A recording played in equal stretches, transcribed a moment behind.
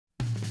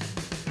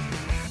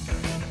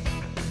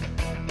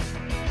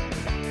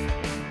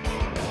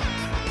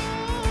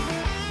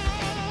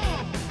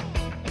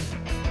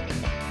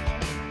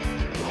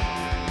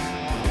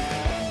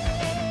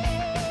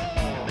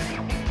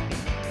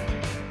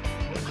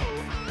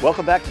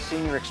Welcome back to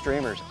Senior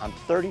Xtremers. I'm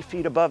 30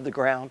 feet above the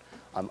ground,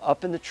 I'm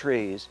up in the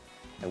trees,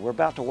 and we're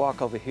about to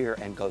walk over here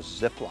and go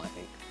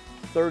ziplining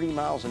 30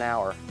 miles an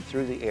hour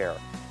through the air.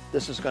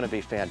 This is going to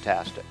be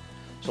fantastic.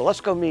 So let's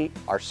go meet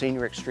our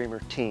Senior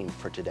Xtremer team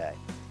for today.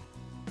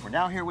 We're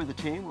now here with the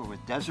team. We're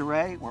with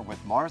Desiree, we're with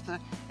Martha,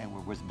 and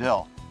we're with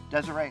Bill.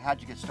 Desiree, how'd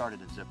you get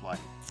started in ziplining?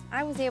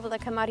 I was able to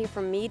come out here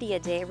for Media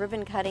Day,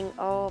 ribbon cutting,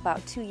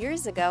 about 3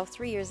 years ago,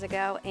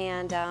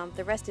 and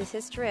the rest is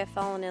history. I've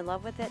fallen in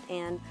love with it,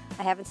 and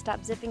I haven't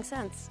stopped zipping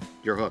since.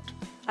 You're hooked.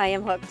 I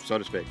am hooked. So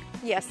to speak.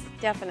 Yes,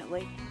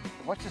 definitely.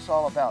 What's this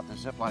all about, the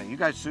ziplining? You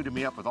guys suited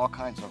me up with all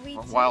kinds of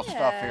wild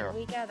stuff here.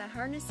 We got a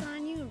harness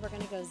on you, and we're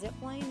going to go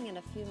ziplining in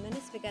a few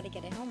minutes. We got to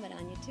get a helmet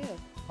on you too,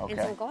 okay.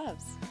 And some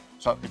gloves.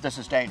 So this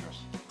is dangerous?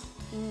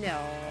 No.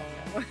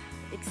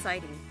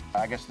 Exciting.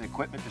 I guess the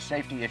equipment, the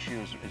safety issue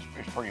is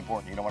pretty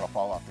important. You don't want to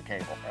fall off the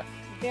cable, right?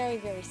 Very,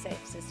 very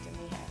safe system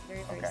we have.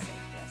 Very, very safe,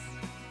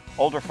 yes.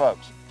 Older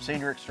folks,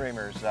 Senior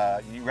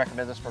Xtremers, you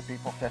recommend this for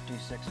people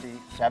 50s, 60s,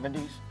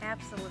 70s?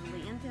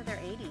 Absolutely, into their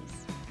 80s.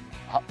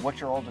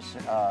 What's your oldest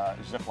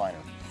zipliner?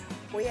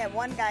 We have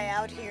one guy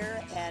out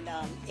here at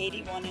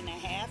 81 and a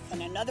half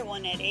and another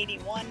one at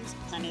 81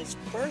 on his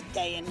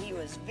birthday, and he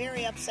was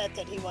very upset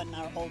that he wasn't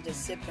our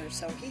oldest zipper,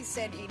 so he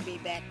said he'd be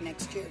back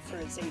next year for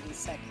his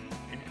 82nd.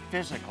 And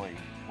physically,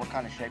 what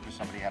kind of shape does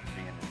somebody have to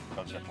be in to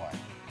go ziplining?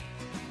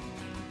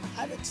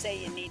 I would say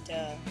you need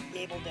to be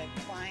able to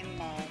climb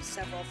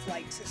several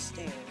flights of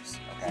stairs.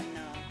 Okay. And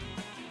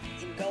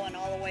in going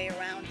all the way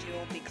around,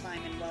 you'll be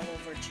climbing well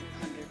over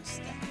 200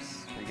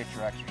 steps. So you get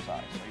your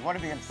exercise. So you want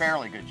to be in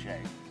fairly good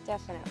shape.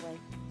 Definitely.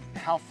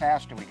 How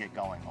fast do we get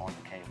going on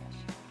the cables?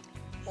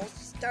 We'll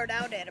start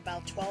out at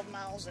about 12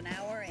 miles an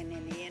hour, and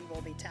in the end,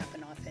 we'll be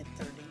topping off at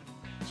 30.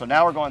 So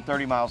now we're going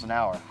 30 miles an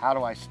hour. How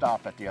do I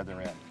stop at the other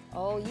end?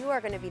 Oh, you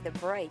are going to be the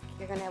brake.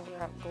 You're going to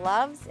wear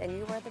gloves, and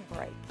you are the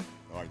brake.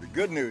 All right, the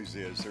good news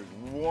is there's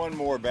one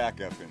more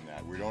backup in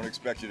that. We don't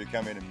expect you to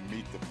come in and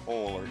meet the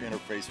pole or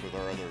interface with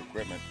our other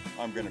equipment.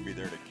 I'm going to be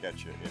there to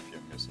catch you if you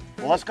miss it.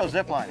 Well, let's go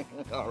ziplining.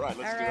 All right,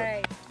 let's do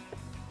it.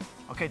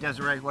 Okay,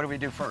 Desiree, what do we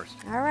do first?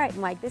 All right,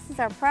 Mike, this is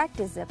our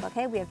practice zip,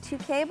 okay? We have 2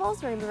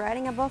 cables. We're going to be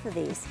riding on both of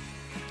these.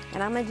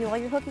 And I'm going to do all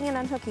your hooking and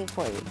unhooking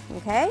for you,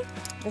 okay?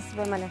 This is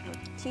where I'm going to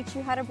teach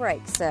you how to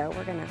brake. So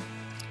we're going to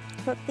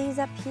hook these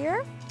up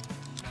here.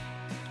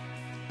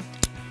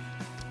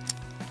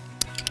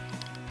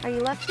 Are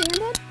you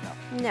left-handed?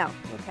 No. No.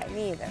 Okay,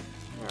 me either.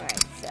 All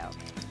right, so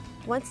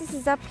once this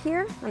is up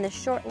here on the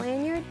short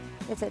lanyard,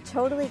 it's a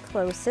totally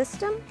closed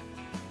system.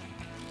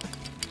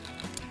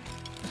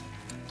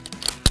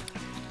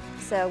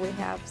 So we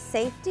have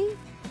safety,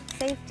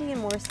 safety,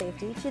 and more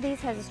safety. Each of these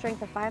has a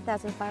strength of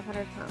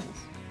 5,500 pounds.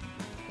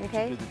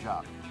 Okay? Do the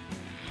job.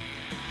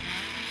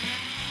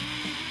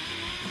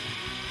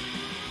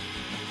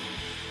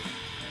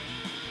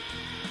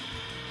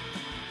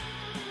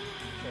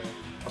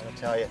 I'm going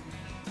to tell you,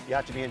 you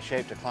have to be in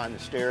shape to climb the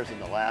stairs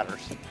and the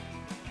ladders.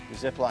 The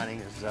ziplining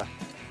is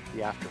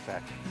the after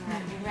effect. All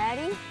right, you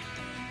ready?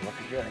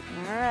 Looking good.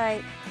 All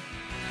right.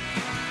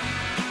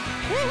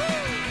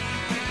 Woo-hoo!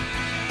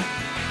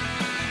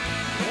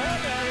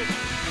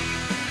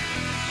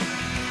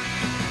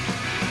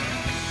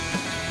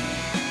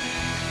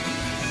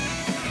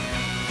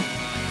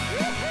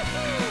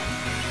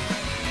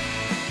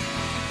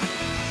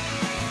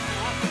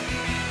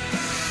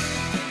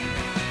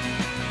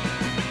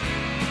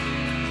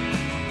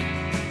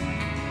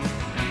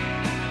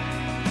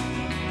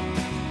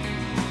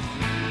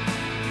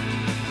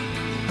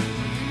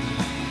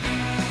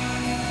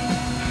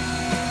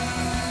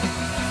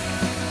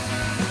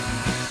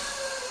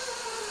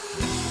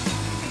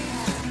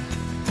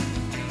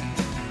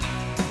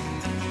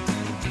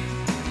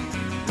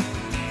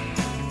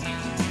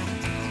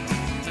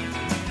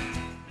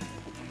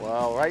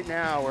 Well, right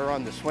now we're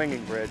on the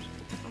swinging bridge.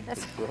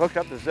 We're hooked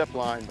up the zip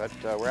line, but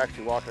we're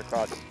actually walking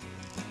across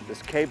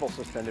this cable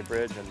suspended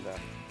bridge. And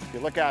if you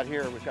look out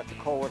here, we've got the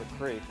Coldwater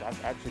Creek.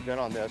 I've actually been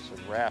on this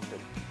and rafted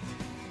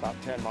about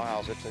 10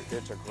 miles.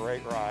 It's a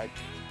great ride.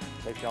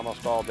 Takes you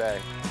almost all day.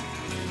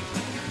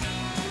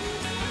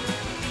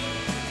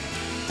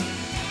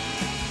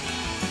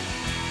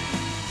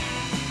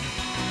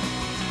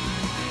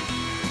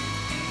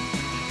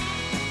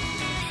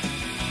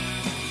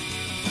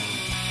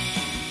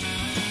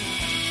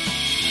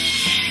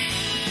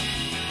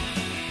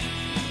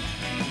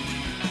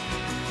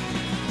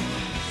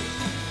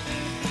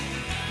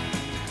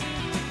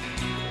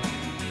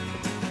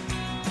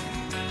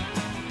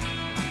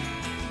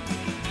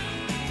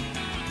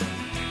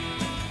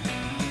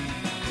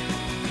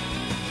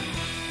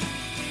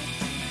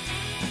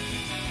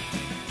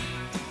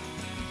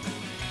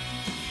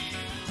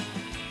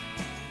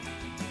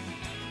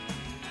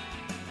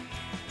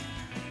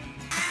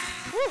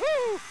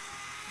 Woohoo!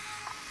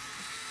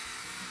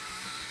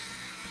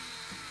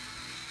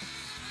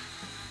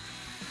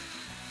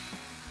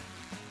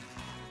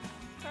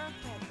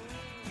 Perfect.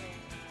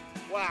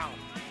 Wow.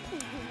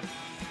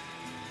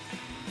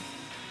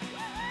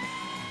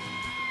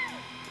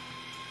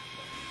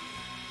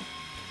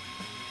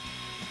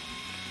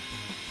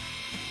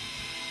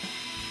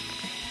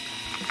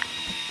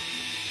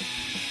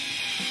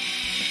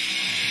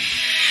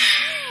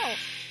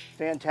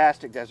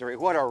 Fantastic, Desiree.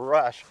 What a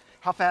rush.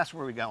 How fast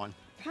were we going?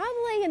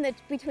 Probably in the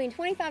between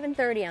 25 and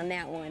 30 on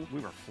that one. We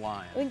were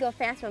flying. We can go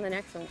faster on the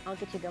next one. I'll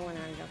get you going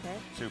on it, okay?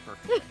 Super.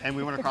 And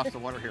we went across the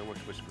water here,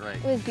 which was great.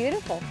 It was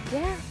beautiful.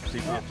 Yeah. See,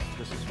 folks,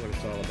 this is what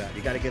it's all about.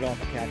 You got to get off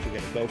the couch. You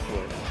got to go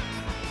for it.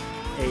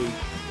 Age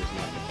is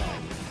not the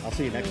problem. I'll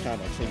see you next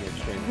time on Senior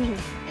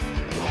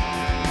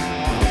Xtremers.